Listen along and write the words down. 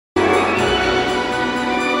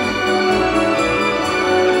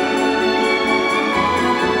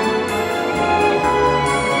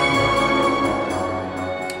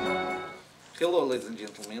Hello, ladies and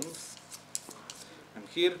gentlemen. I'm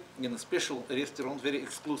here in a special restaurant, very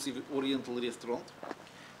exclusive Oriental restaurant,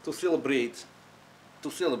 to celebrate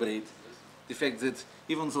the fact that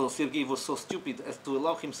even though Sergei was so stupid as to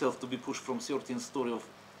allow himself to be pushed from 13th story of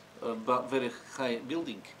a very high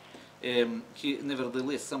building, he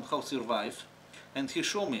nevertheless somehow survived, and he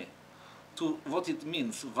showed me to what it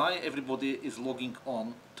means, why everybody is logging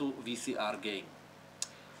on to VCR game.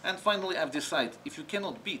 And finally I've decided, if you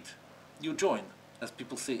cannot beat, you join, as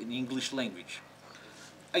people say in English language.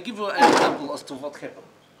 I give you an example as to what happened.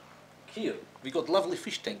 Here, we got lovely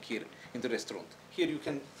fish tank here in the restaurant. Here you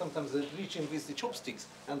can sometimes reach in with the chopsticks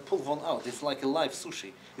and pull one out. It's like a live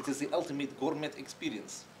sushi. It is the ultimate gourmet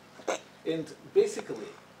experience. And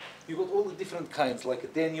basically, you got all the different kinds, like a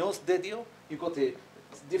Danios, Dedio, you got the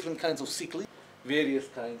different kinds of cichlid, various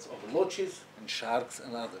kinds of loches and sharks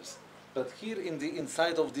and others. But here in the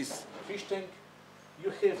inside of this fish tank,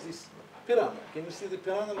 you have this piranha. Can you see the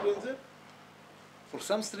piranha going there? For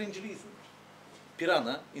some strange reason,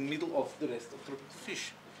 piranha in middle of the rest of tropical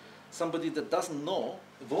fish. Somebody that doesn't know,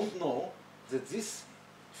 won't know that this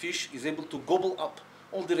fish is able to gobble up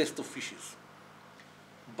all the rest of fishes.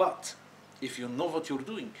 But if you know what you're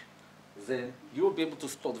doing, then you'll be able to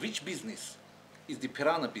spot which business is the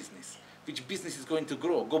piranha business, which business is going to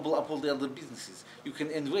grow, gobble up all the other businesses. You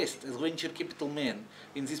can invest as venture capital man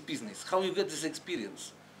in this business. How you get this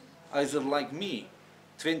experience? Either like me,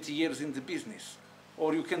 20 years in the business,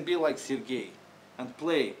 or you can be like Sergei and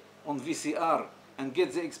play on VCR and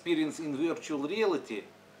get the experience in virtual reality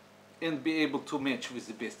and be able to match with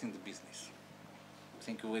the best in the business.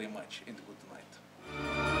 Thank you very much and good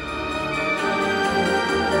night.